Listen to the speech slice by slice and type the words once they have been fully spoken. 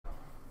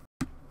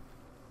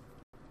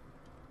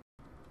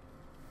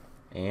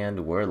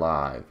And we're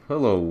live.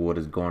 Hello, what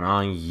is going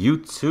on,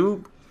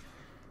 YouTube?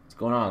 What's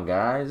going on,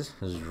 guys?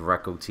 This is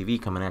Reco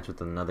TV coming at you with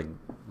another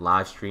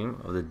live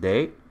stream of the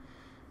day.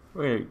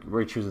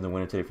 We're choosing the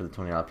winner today for the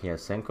 $20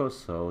 PS Senko,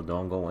 so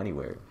don't go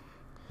anywhere.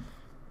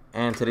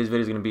 And today's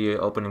video is going to be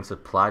opening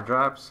supply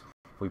drops.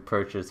 We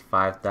purchased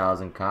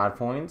 5,000 COD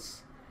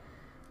points,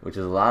 which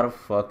is a lot of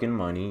fucking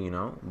money, you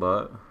know,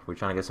 but we're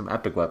trying to get some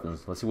epic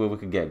weapons. Let's see what we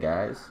can get,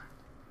 guys.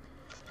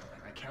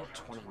 I count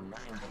 29.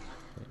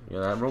 Yeah,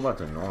 that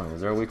robot's annoying.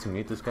 Is there a way to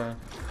meet this guy?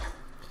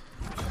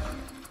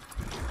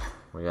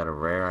 We got a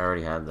rare. I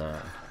already had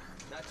that.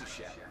 Not too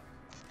shabby.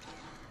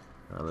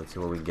 Let's see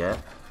what we get.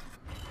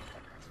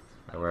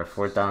 We're at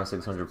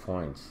 4,600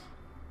 points.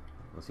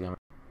 Let's see how many.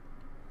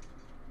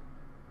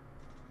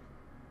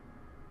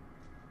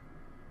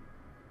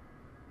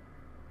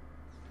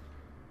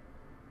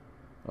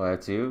 Oh,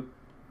 that's you?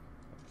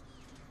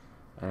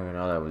 I didn't even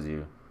know that was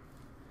you.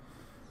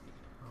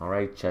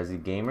 Alright,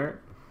 Chezzy Gamer.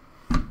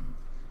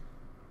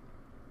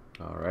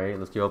 Alright,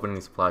 let's keep opening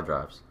these supply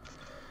drops.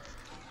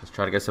 Let's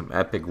try to get some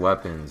epic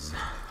weapons.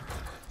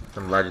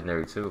 Some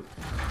legendary too.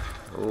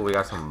 Oh, we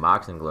got some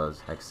boxing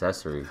gloves,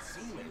 accessories.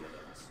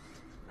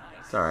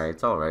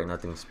 It's alright,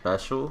 nothing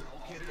special.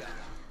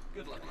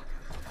 Good luck.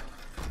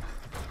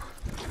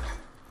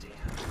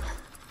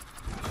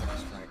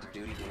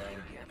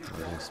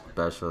 Nothing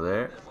special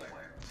there.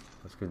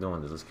 Let's keep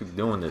doing this. Let's keep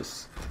doing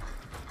this.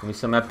 Give me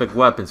some epic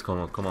weapons. Come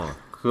on, come on,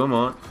 come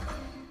on.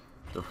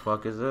 The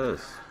fuck is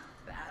this?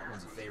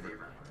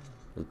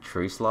 The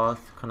Tree Sloth?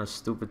 What kind of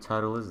stupid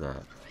title is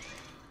that?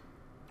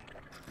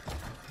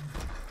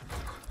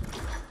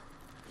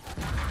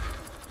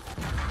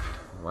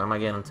 Why am I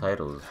getting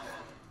titles?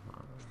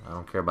 I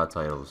don't care about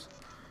titles.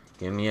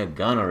 Give me a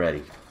gun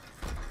already.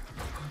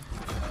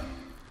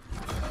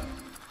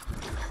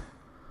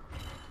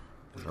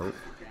 Nope.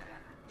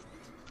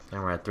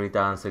 Damn, we're at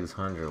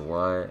 3,600.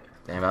 What?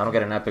 Damn, if I don't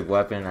get an epic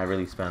weapon, I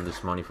really spend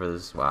this money for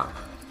this. Wow.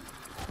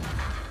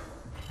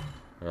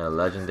 We got a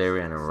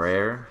legendary and a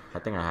rare. I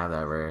think I have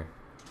that rare.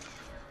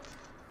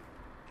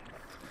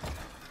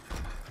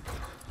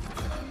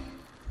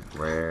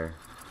 Rare.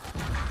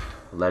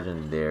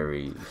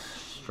 Legendary.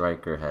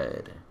 Striker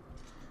head.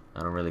 I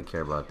don't really care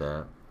about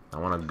that. I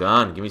want a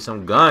gun. Give me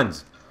some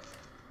guns.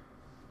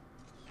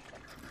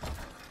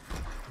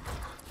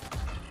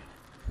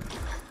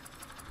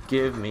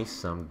 Give me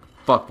some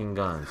fucking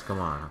guns. Come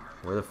on.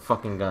 Where the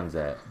fucking guns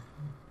at?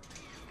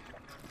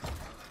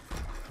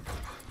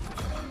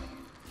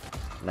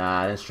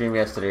 Nah, I didn't stream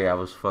yesterday. I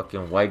was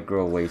fucking white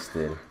girl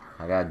wasted.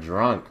 I got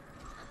drunk.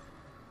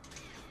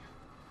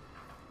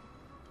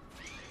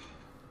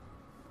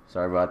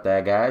 Sorry about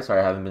that, guys. Sorry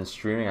I haven't been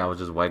streaming. I was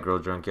just white girl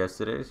drunk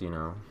yesterday, so, you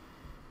know.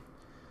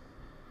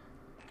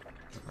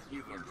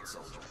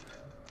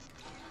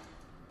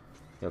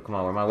 Yo, come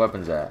on. Where my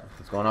weapons at?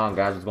 What's going on,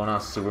 guys? What's going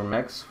on, Super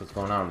Mix? What's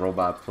going on,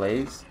 Robot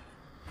Plays?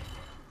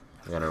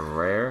 We got a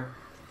rare.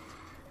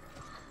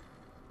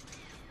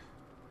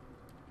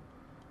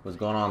 What's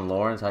going on,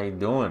 Lawrence? How you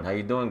doing? How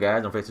you doing,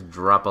 guys? Don't forget to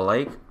drop a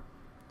like.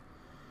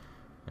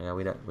 Yeah,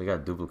 we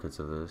got duplicates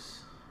of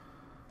this.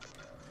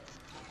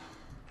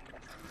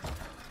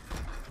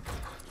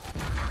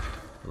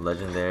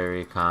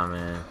 Legendary,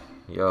 common.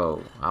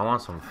 Yo, I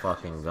want some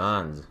fucking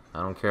guns.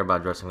 I don't care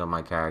about dressing up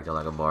my character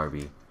like a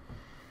Barbie.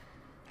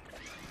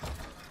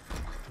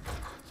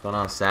 What's going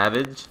on,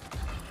 Savage?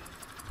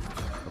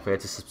 Don't forget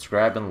to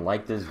subscribe and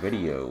like this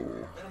video.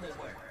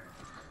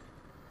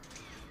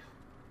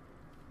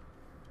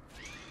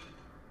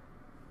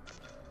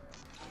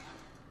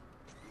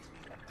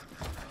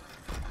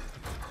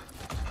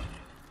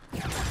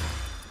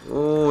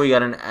 Ooh, we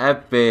got an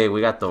epic.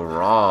 We got the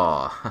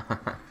raw.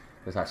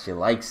 That's how she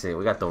likes it.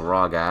 We got the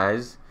raw,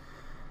 guys.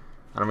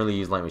 I don't really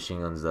use light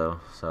machine guns, though,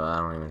 so I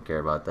don't even care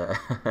about that.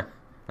 At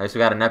least we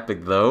got an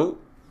epic, though.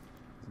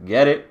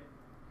 Get it.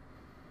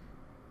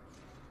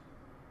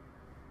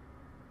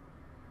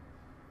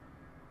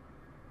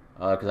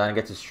 Because I didn't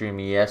get to stream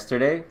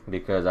yesterday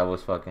because I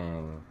was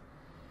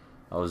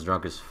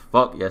drunk as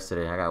fuck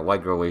yesterday. I got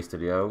white girl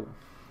wasted, yo.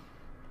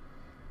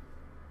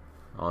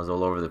 I was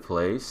all over the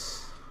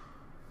place.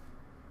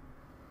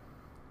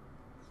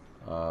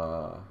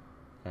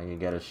 Can you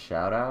get a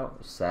shout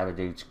out?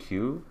 Savage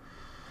HQ.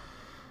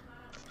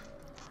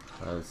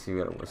 Let's see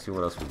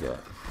what else we get.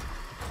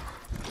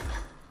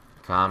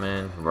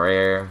 Common,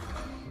 rare,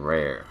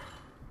 rare.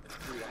 Let's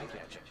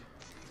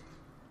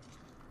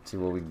see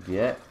what we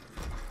get.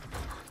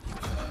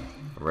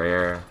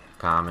 Rare,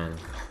 common,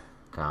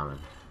 common.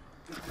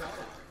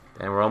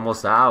 And we're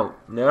almost out.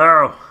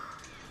 No!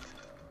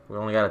 We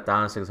only got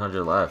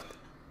 1,600 left.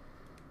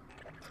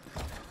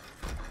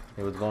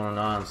 Hey, what's going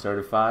on?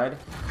 Certified.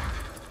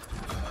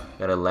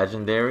 Got a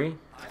legendary.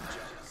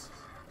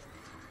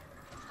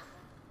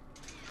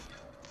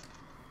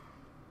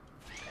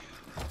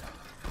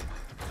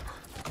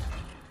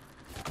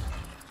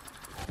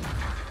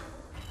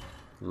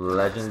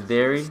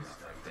 Legendary.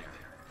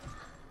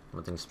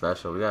 Nothing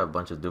special. We got a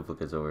bunch of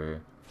duplicates over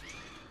here.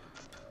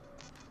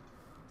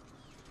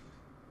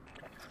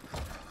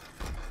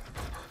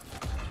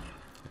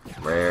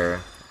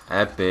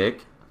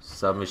 epic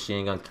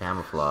submachine gun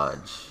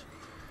camouflage.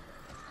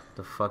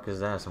 The fuck is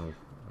that? Some,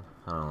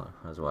 I don't know.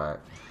 That's whack.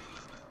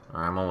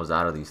 Alright, I'm almost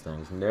out of these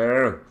things.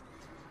 No.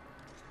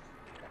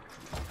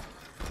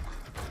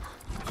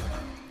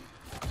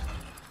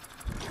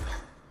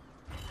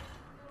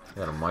 We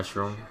got a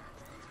mushroom.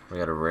 We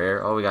got a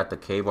rare. Oh, we got the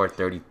K-bar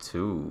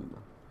 32.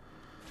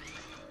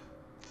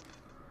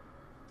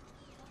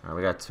 Alright,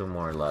 we got 2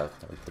 more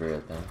left. Or 3, I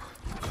think.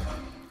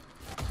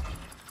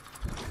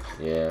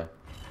 Yeah.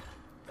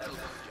 That'll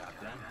get the job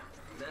done.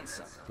 Then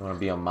some. You want to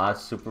be a mod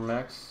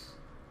Supermax?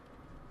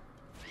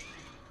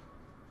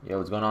 Yo,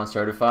 what's going on,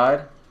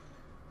 certified?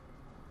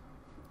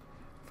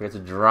 Forget to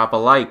drop a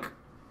like.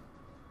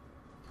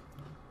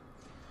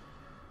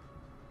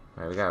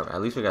 Alright, we got,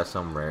 at least we got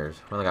some rares.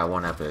 We only got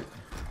 1 epic.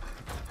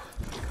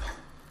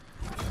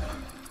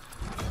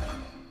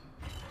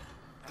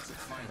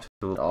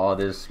 All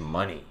this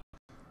money.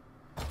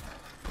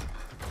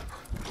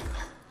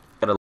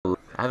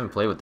 I haven't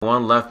played with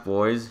 1 left,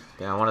 boys.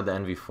 Yeah, I wanted the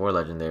NV4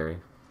 legendary.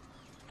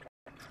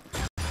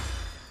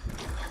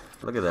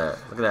 Look at that.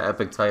 Look at that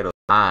epic title.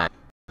 Let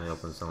me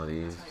open some of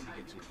these.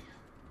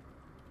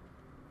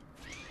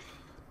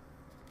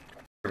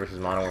 Versus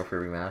Modern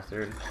Warfare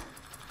Remastered.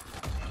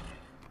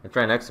 It's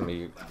right next to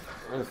me.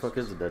 Where the fuck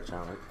is the dead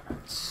channel?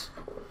 It's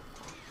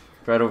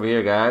right over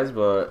here, guys,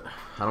 but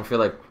I don't feel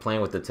like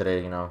playing with it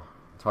today, you know.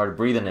 It's hard to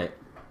breathe in it.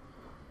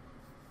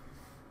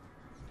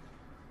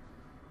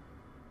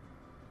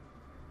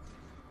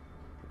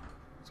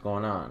 What's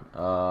going on?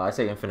 I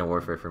say Infinite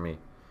Warfare for me.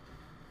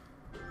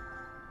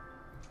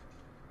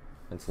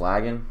 It's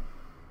lagging.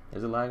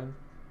 Is it lagging?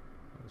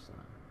 It's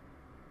not.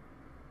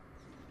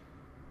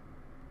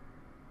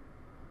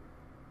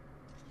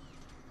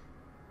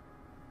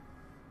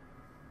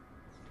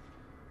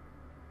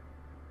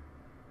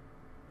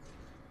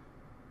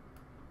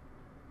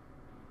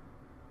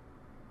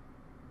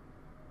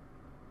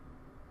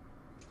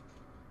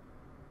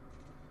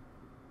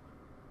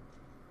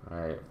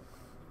 Alright.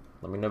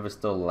 Let me know if it's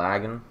still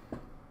lagging.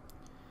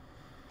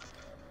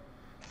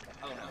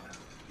 Oh no,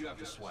 you have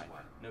to swipe.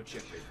 No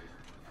chip here.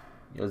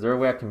 Yo, is there a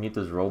way I can mute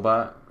this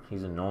robot?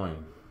 He's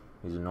annoying.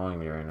 He's annoying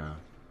me right now.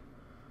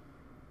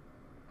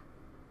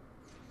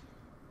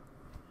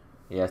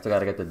 Yeah, I still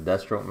gotta get the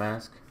Deathstroke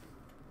mask.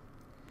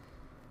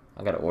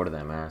 I gotta order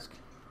that mask.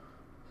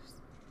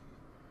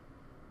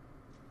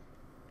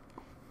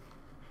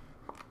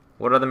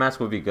 What other mask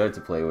would be good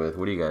to play with?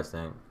 What do you guys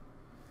think?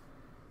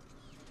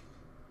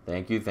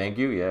 Thank you, thank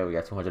you. Yeah, we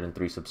got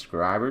 203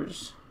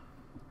 subscribers.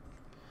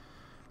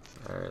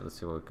 Alright, let's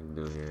see what we can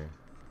do here.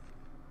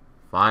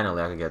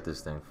 Finally, I can get this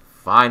thing.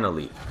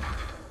 Finally.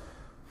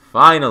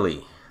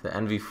 Finally. The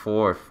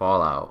NV4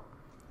 Fallout.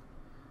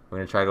 We're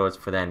going to try to go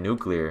for that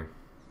nuclear.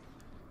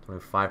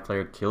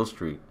 25-player kill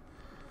streak.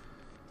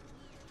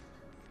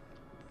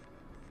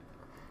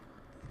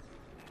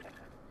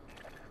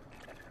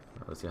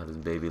 Let's see how this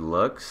baby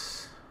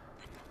looks.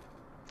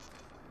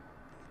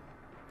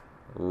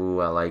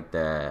 Ooh, I like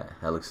that.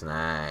 That looks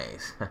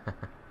nice. That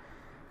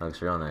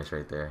looks real nice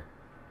right there.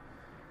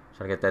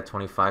 Trying to get that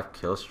 25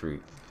 kill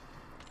streak.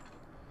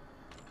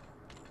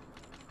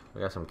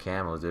 We got some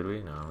camos, did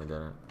we? No, we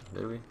didn't.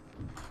 Did we?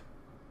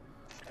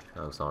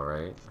 That looks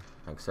alright.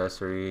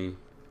 Accessory.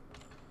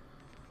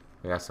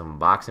 We got some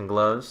boxing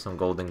gloves, some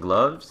golden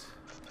gloves.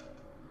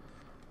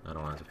 I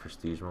don't want the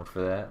prestige mode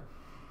for that.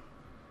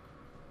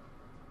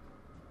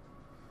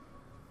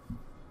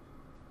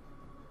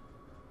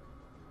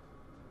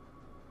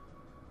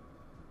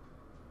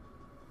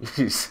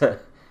 You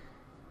said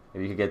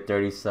if you could get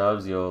 30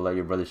 subs, you'll let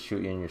your brother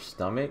shoot you in your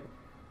stomach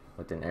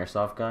with an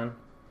airsoft gun.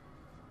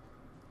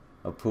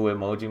 A poo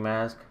emoji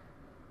mask.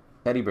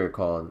 Teddy bear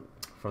called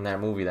from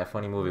that movie, that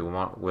funny movie with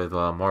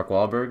Mark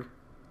Wahlberg.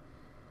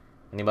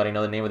 Anybody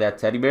know the name of that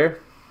teddy bear?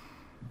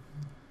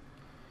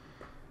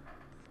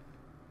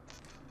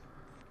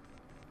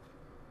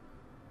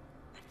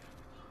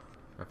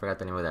 I forgot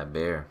the name of that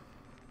bear.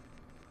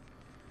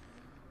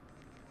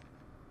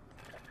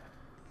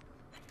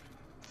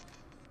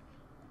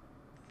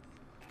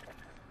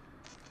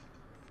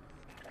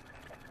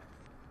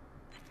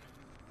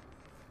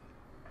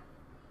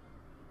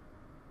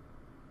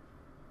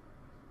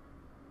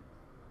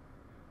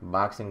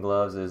 Boxing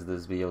gloves is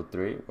this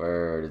BO3?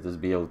 Where is this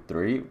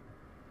BO3?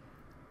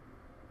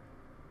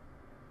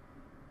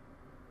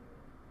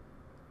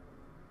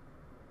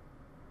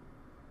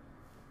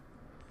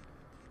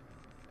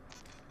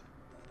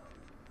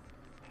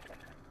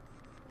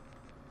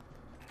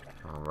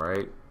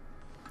 Alright.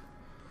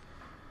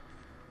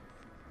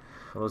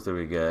 What else did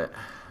we get?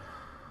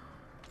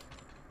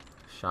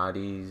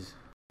 Shotties.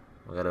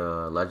 We got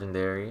a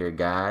legendary. Here,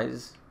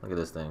 guys. Look at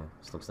this thing.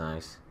 This looks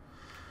nice.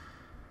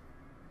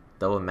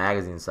 Double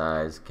magazine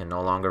size, can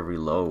no longer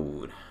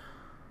reload.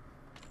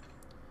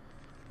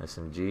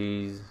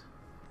 SMGs,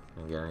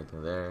 didn't get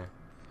anything there.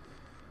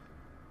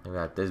 We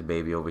got this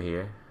baby over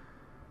here.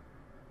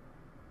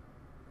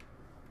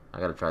 I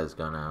gotta try this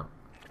gun out.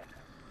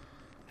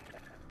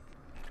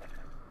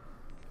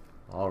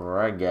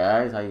 Alright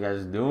guys, how you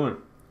guys doing?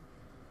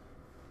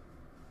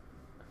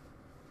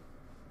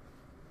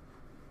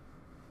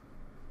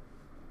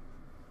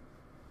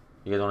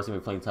 You guys want to see me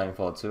play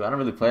Titanfall 2? I don't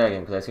really play that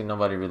game because I see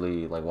nobody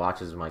really like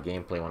watches my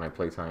gameplay when I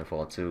play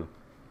Titanfall 2.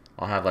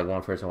 I'll have like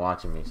one person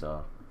watching me,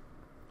 so.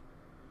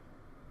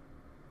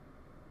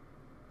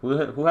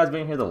 Who has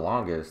been here the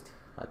longest?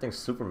 I think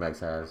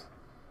Supermex has.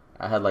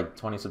 I had like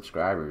 20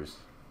 subscribers.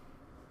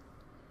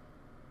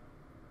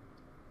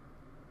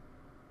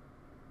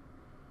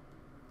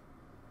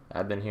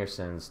 I've been here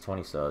since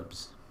 20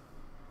 subs.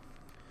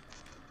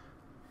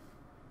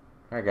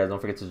 Alright guys, don't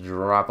forget to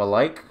drop a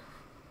like.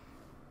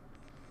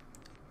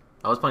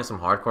 I was playing some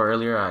hardcore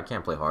earlier. I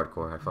can't play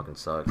hardcore. I fucking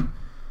suck.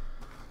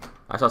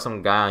 I saw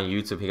some guy on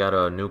YouTube. He got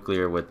a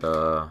nuclear with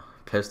a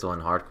pistol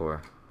in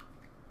hardcore.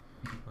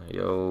 Like,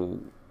 yo.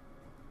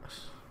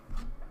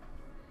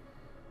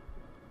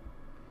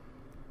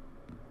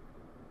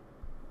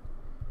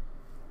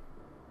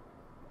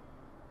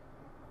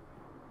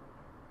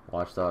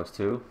 Watch Dogs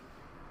 2.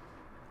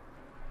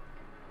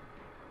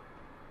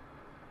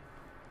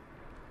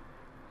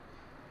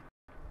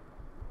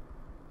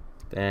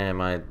 Damn,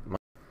 damn.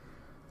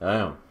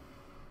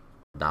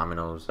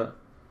 Dominoes.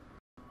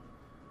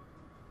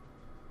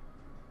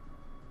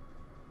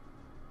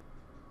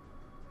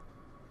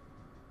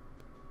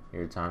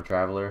 You're a time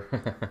traveler.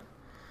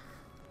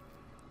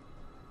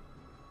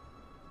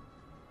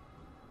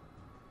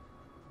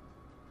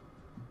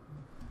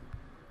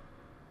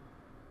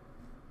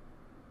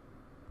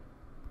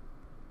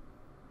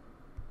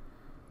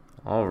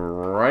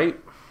 Alright.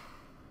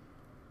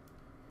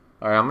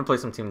 Alright, I'm gonna play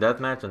some team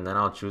deathmatch and then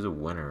I'll choose a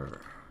winner.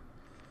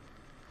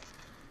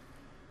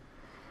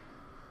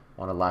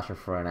 Want to last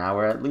for an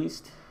hour at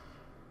least.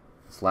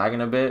 It's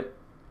lagging a bit.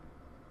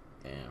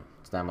 Damn,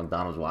 it's that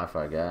McDonald's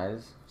Wi-Fi,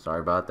 guys. Sorry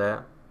about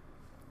that.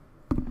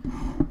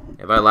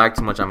 If I lag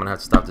too much, I'm gonna have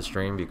to stop the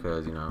stream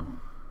because, you know.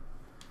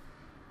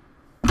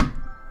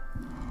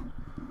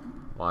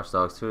 Watch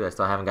Dogs 2. I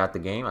still haven't got the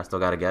game. I still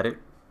gotta get it.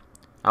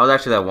 I was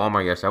actually at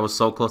Walmart yesterday. I was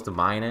so close to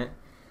buying it,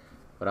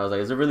 but I was like,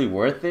 is it really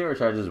worth it or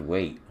should I just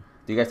wait?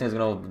 Do you guys think it's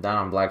gonna go down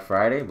on Black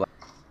Friday?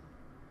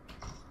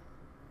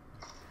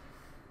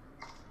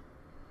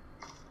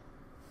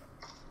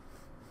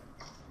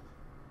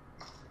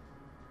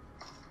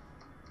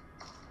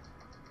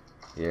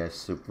 Yeah,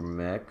 Super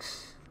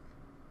Mix.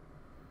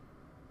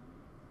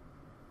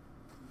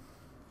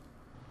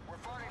 I'm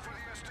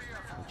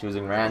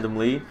choosing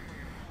randomly.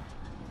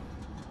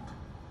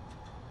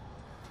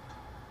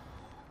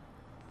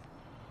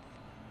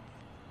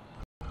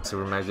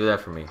 Super Max, do that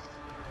for me.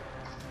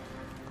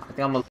 I think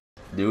I'm a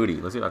Duty.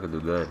 Let's see if I can do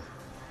good.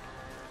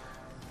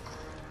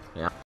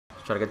 Yeah,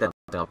 let's try to get that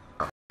thing up.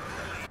 I think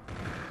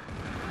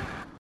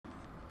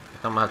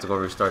I'm gonna have to go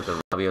restart the.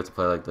 I'll be able to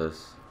play like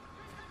this.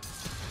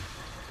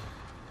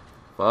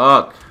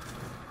 Fuck.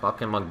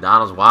 Fucking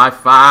McDonald's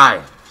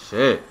Wi-Fi.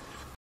 Shit.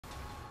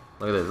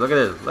 Look at this. Look at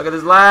this. Look at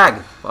this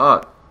lag.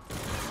 Fuck.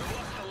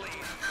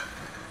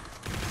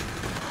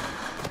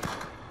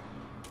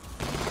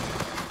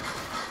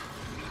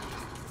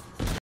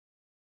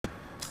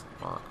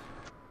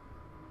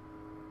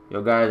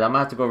 Yo guys, I'm gonna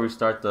have to go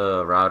restart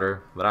the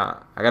router, but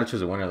I gotta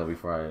choose a winner though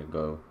before I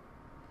go.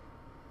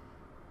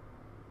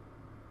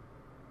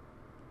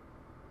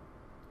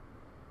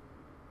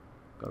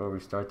 Gotta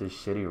restart this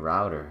shitty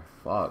router.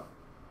 Fuck.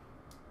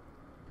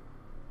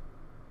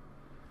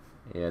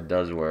 Yeah, it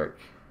does work.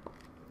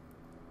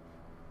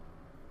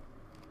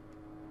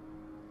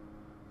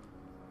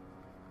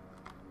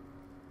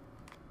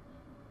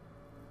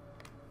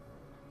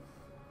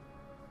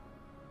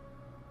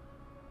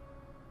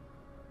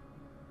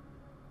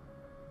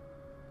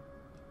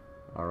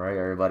 Alright,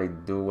 everybody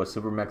do what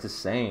Supermax is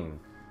saying.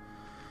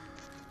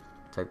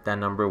 Type that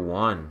number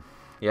 1.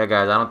 Yeah,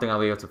 guys, I don't think I'll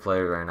be able to play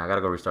it right now. I gotta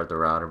go restart the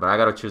router, but I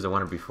gotta choose a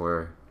winner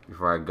before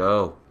I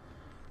go.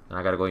 And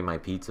I gotta go eat my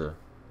pizza.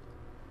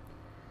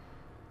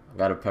 I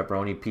got a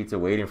pepperoni pizza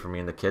waiting for me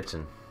in the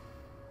kitchen.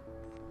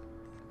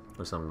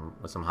 With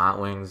some hot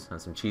wings and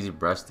some cheesy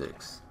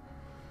breadsticks.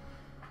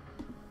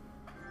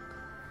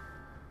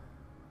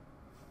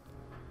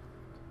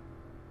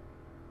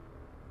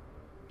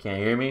 Can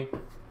you hear me?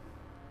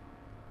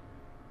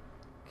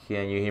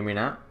 Can you hear me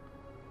now?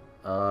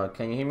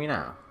 Can you hear me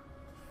now?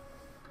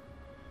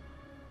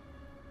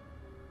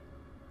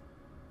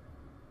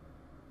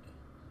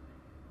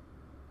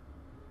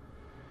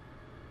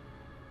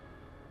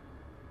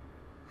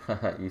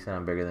 You said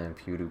I'm bigger than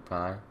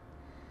PewDiePie.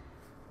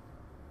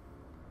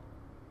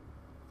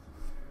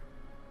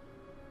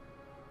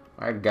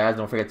 Alright guys,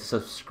 don't forget to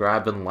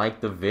subscribe and like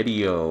the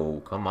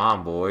video. Come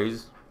on,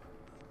 boys.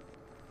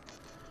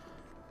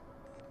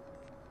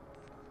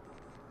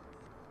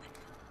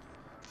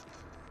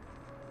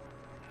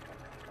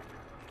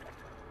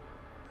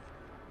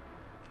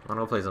 I'm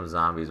gonna play some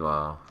zombies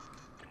while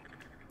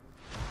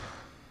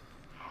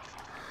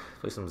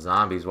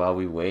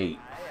we wait.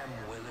 I am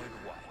Willard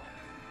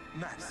White,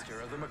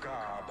 master of the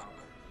macabre.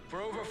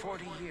 For over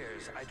 40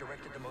 years, I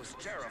directed the most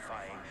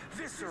terrifying,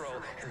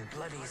 visceral, and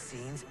bloody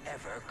scenes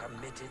ever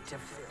committed to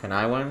film. Can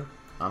I win?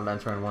 I'm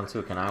entering 1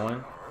 too. Can I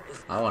win?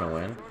 I want to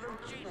win.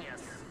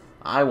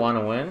 I want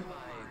to win.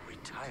 My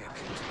retirement.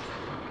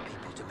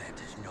 People demand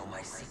to know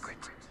my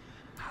secret.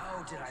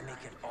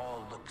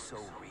 so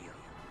real.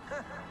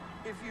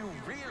 If you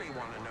really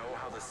want to know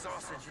how the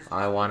sausage is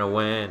I want to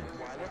win.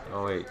 while it-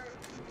 Oh wait,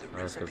 the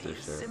let's skip recipe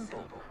this is shit.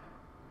 simple.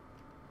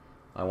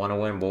 I want to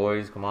win,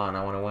 boys. Come on,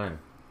 I want to win.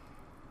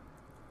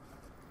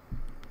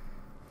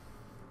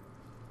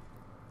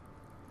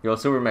 Yo,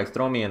 Supermax,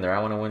 throw me in there.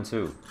 I want to win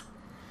too.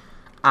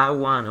 I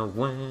want to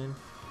win.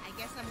 I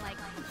guess I'm like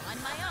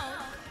on my own.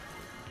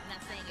 I'm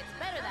not saying it's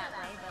better that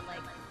way, but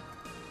like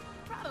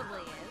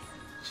probably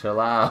is. Chill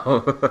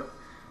out.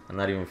 I'm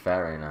not even fat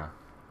right now.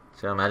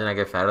 Chill, imagine I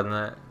get fatter than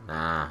that.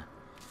 Nah.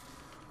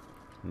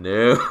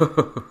 No.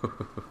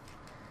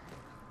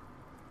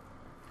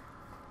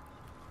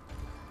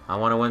 I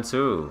want to win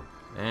too.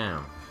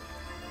 Damn.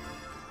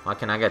 Why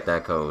can't I get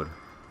that code?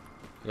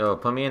 Yo,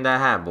 put me in that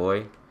hat,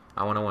 boy.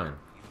 I want to win.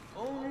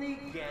 Only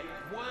get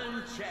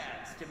one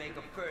chance to make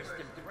a first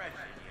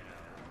impression, you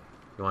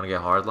know. You want to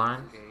get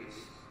hardline?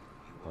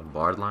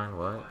 Bombard line?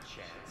 What?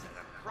 Chance at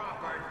a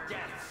proper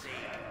death scene.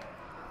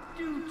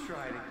 Do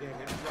try to get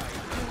it right.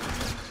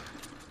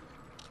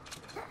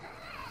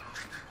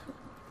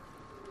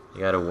 You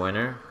got a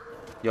winner?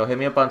 Yo, hit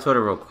me up on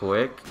Twitter real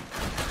quick.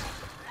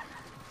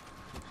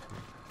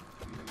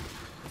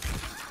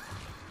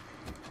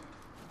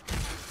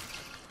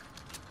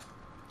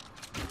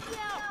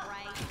 Yeah,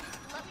 right.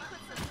 Let me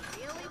put some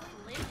really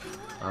flimsy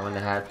wood. I'm in the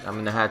hat. I'm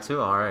in the hat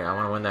too. All right. I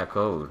want to win that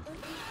code.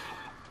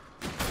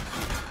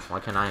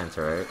 Why can't I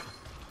enter it?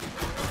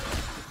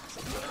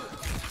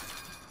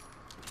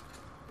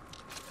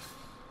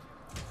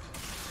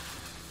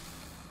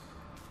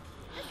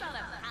 This ought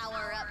to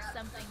power up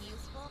something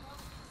useful.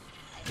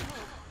 I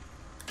hope.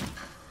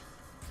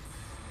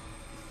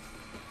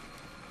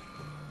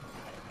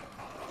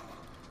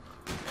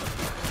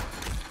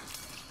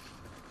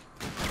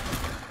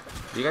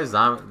 Do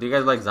you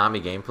guys like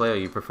zombie gameplay, or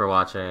you prefer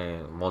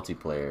watching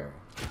multiplayer?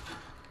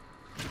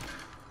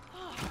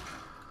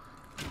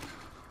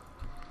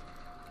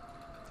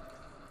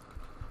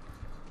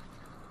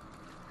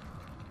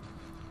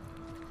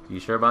 You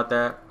sure about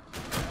that?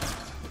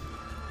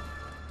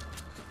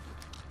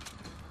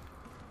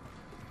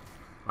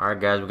 Alright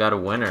guys, we got a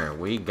winner.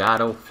 We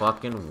got a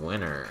fucking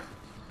winner.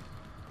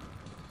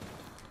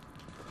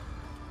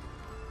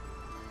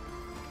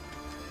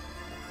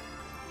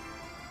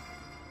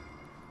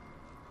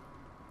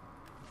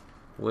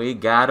 We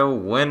got a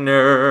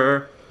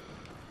winner.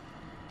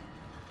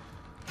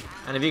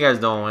 And if you guys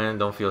don't win,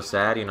 don't feel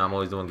sad. You know, I'm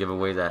always doing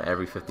giveaways at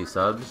every 50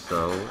 subs,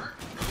 so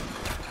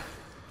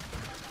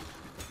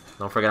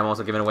don't forget I'm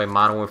also giving away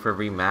Modern Warfare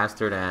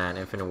Remastered and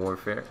Infinite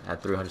Warfare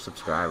at 300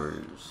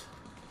 subscribers.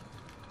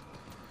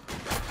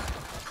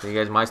 So you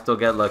guys might still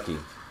get lucky.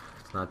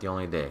 It's not the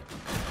only day.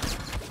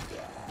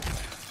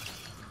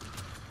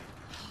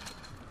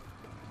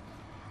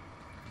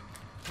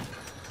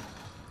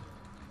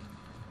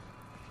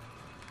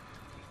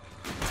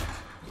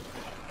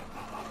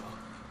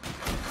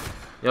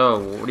 Yo,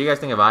 what do you guys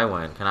think if I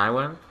win? Can I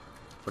win?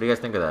 What do you guys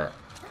think of that?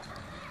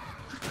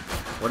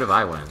 What if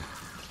I win?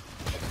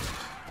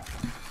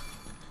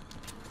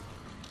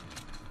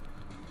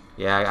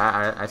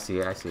 Yeah, I see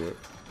it, I see it.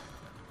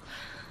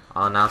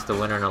 I'll announce the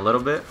winner in a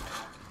little bit.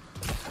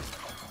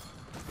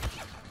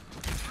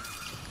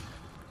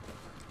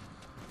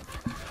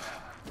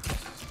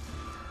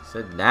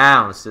 Sit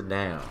down, sit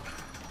down.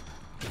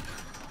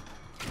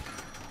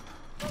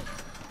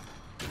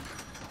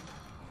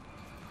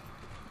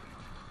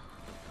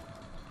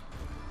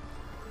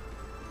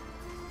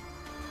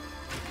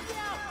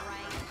 Yeah,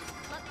 right.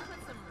 Let me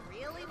put some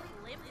really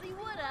flimsy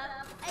wood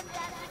up, and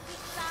that should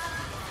keep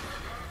stopping.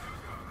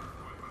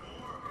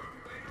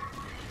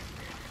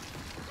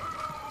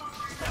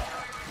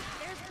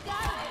 There's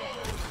gotta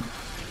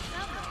be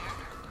somewhere.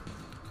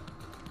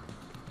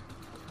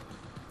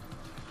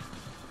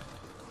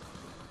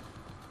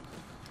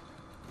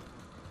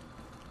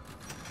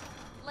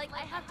 Like I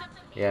have to.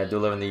 Yeah, I do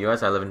live in the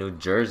US. I live in New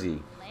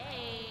Jersey.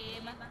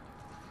 Lame.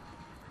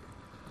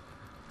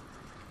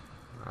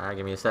 Alright,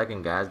 give me a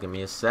second, guys. Give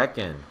me a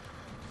second.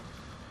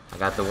 I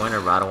got the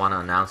winner, but I don't want to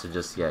announce it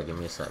just yet. Give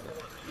me a second.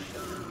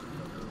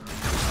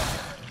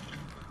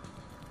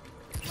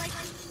 Like,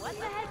 what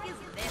the heck is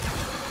this?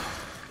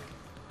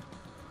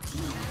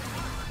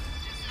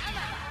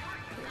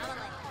 Now,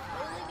 like,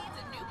 only needs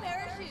a new pair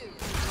of shoes.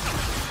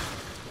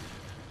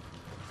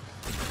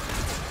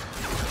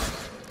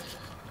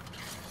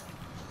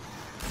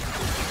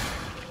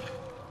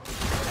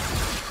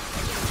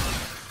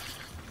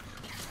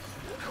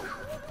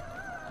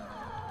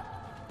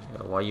 Yo,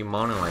 why you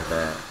moaning like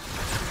that?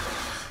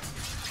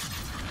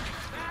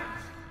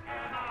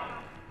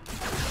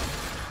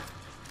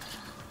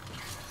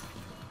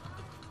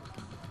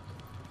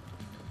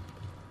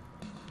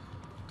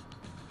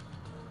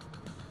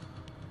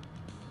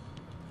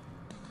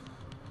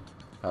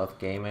 Health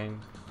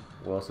Gaming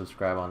will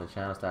subscribe on the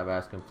channel. Stop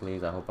asking,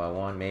 please. I hope I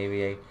won.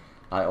 Maybe.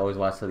 I always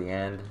watch to the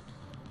end.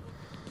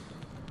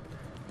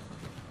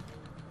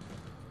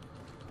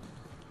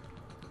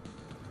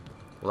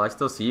 Will I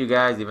still see you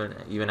guys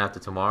even after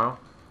tomorrow?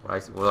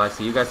 Will I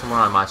see you guys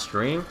tomorrow on my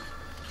stream?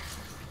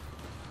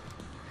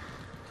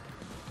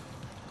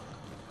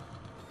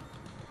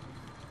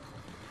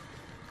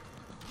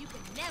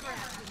 never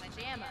have too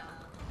much ammo.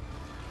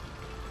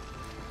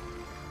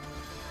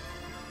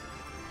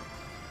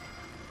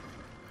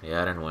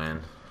 Yeah, I didn't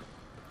win.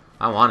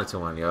 I wanted to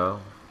win, yo.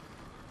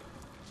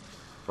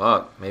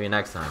 Fuck, maybe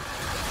next time.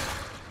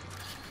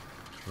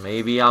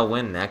 Maybe I'll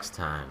win next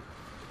time.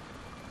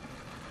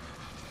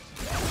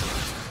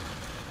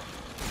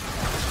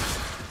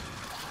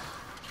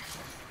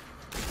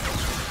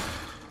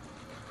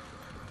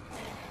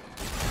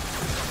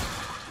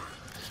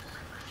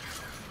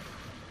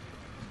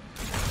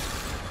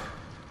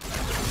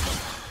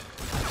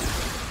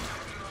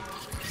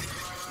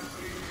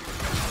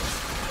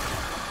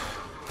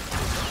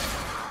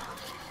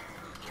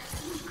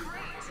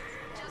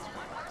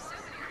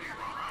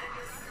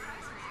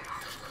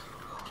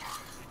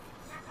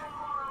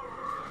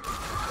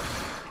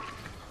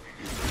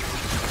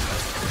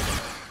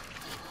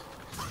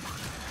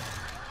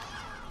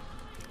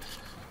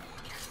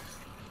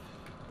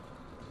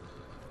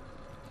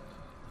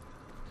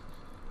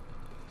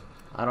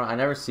 I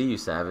never see you,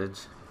 Savage.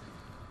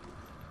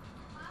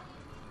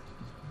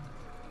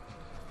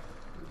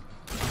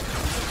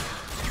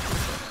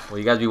 Will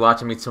you guys be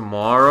watching me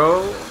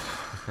tomorrow?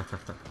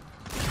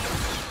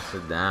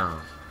 Sit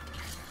down.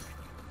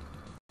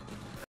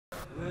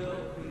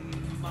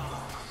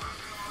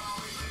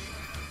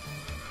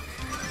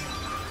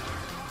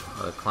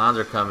 Oh, the clowns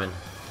are coming.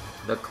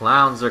 The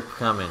clowns are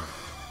coming.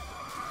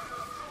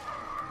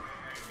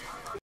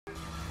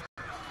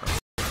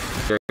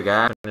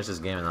 Guy, finish this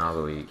game and then I'll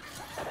go eat.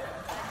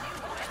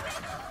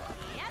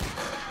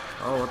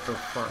 Oh, what the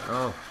fuck?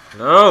 Oh,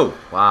 no!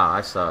 Wow,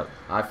 I suck.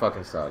 I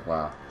fucking suck.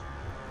 Wow.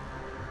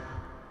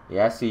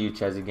 Yeah, I see you,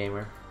 Chezzy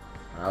Gamer.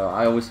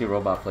 I always see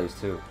robot plays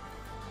too.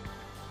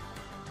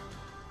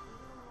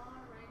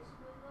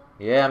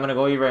 Yeah, I'm gonna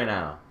go eat right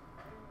now.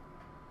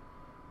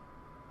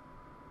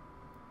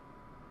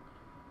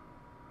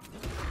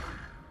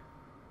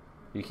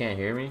 You can't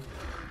hear me?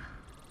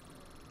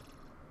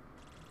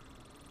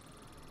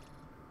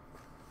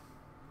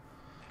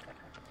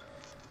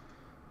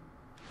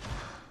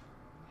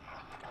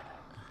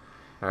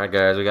 Alright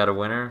guys, we got a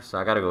winner, so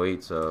I gotta go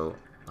eat, so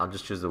I'll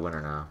just choose the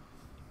winner now.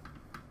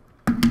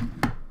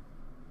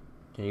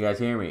 Can you guys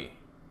hear me?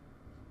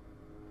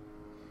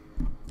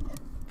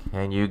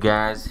 Can you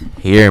guys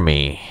hear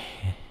me?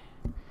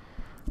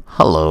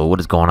 Hello,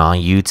 what is going on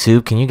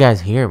YouTube? Can you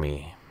guys hear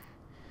me?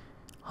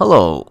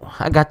 Hello,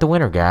 I got the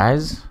winner,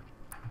 guys.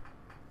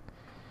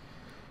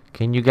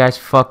 Can you guys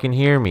fucking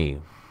hear me?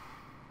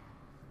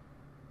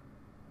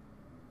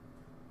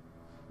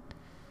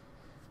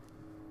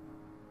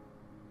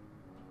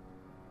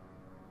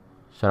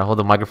 Should I hold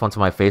the microphone to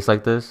my face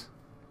like this?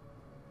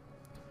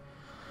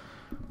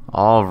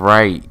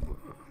 Alright,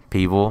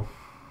 people.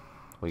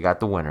 We got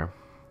the winner.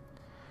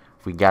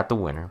 We got the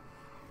winner.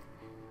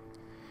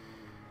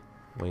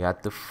 We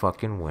got the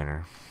fucking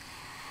winner.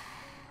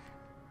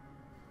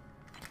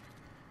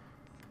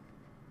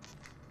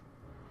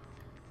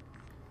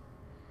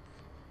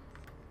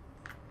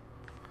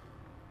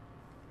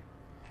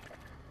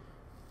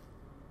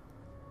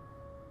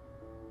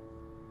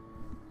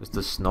 It's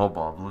the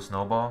snowball, blue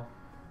snowball.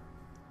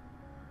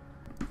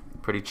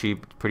 Pretty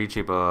cheap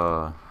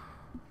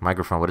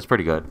microphone, but it's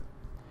pretty good.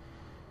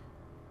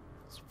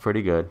 It's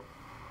pretty good.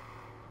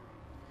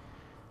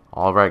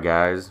 Alright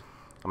guys,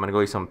 I'm gonna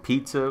go eat some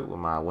pizza with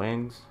my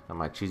wings and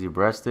my cheesy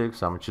breadsticks,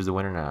 so I'm gonna choose the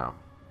winner now.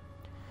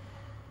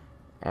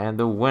 And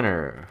the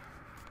winner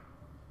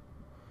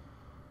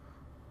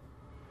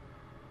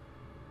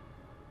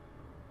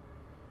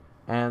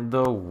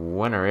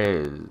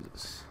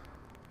is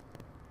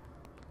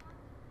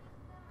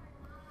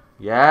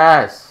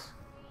yes.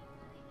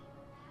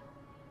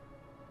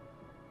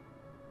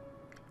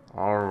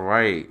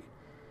 Alright.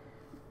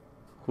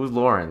 Who's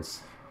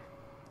Lawrence?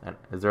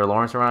 Is there a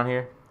Lawrence around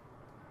here?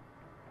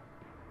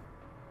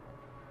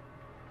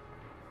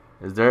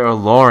 Is there a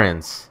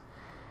Lawrence?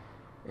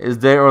 Is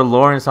there a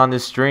Lawrence on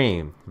this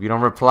stream? If you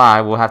don't reply,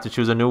 we'll have to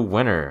choose a new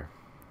winner.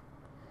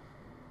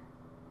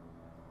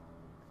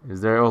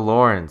 Is there a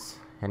Lawrence?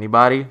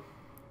 Anybody?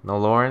 No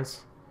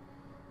Lawrence?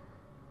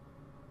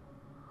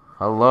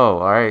 Hello.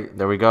 Alright,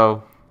 there we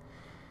go.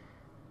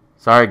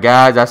 Sorry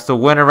guys, that's the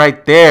winner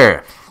right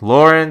there.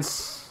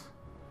 Lawrence.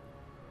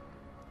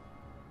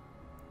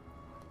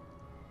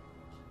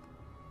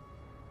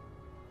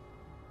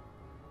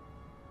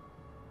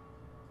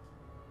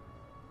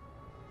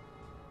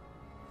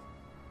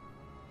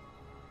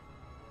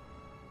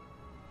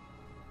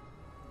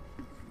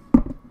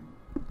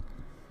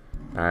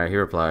 Alright, he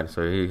replied,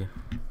 so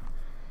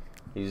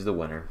he's the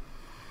winner.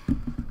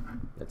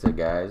 That's it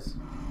guys.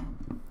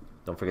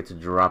 Don't forget to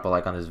drop a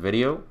like on this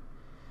video.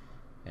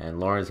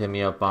 And Lawrence hit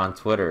me up on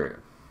Twitter,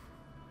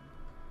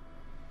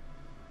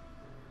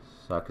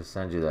 so I could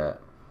send you that.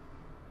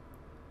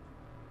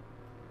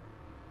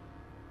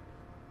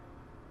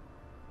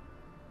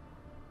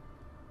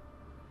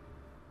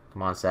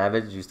 Come on,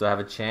 Savage, you still have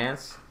a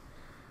chance.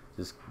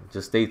 Just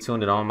stay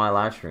tuned in all my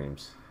live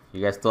streams.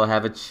 You guys still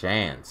have a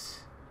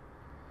chance.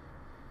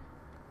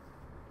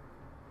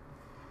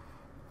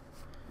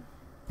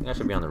 I think I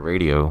should be on the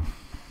radio.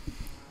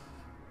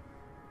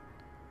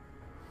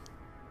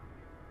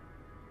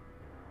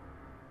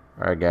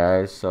 Alright,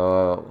 guys.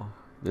 So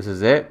this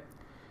is it.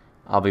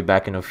 I'll be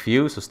back in a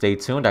few, so stay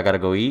tuned. I gotta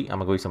go eat. I'm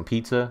gonna go eat some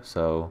pizza,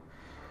 so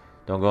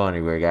don't go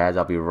anywhere, guys.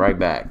 I'll be right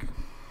back.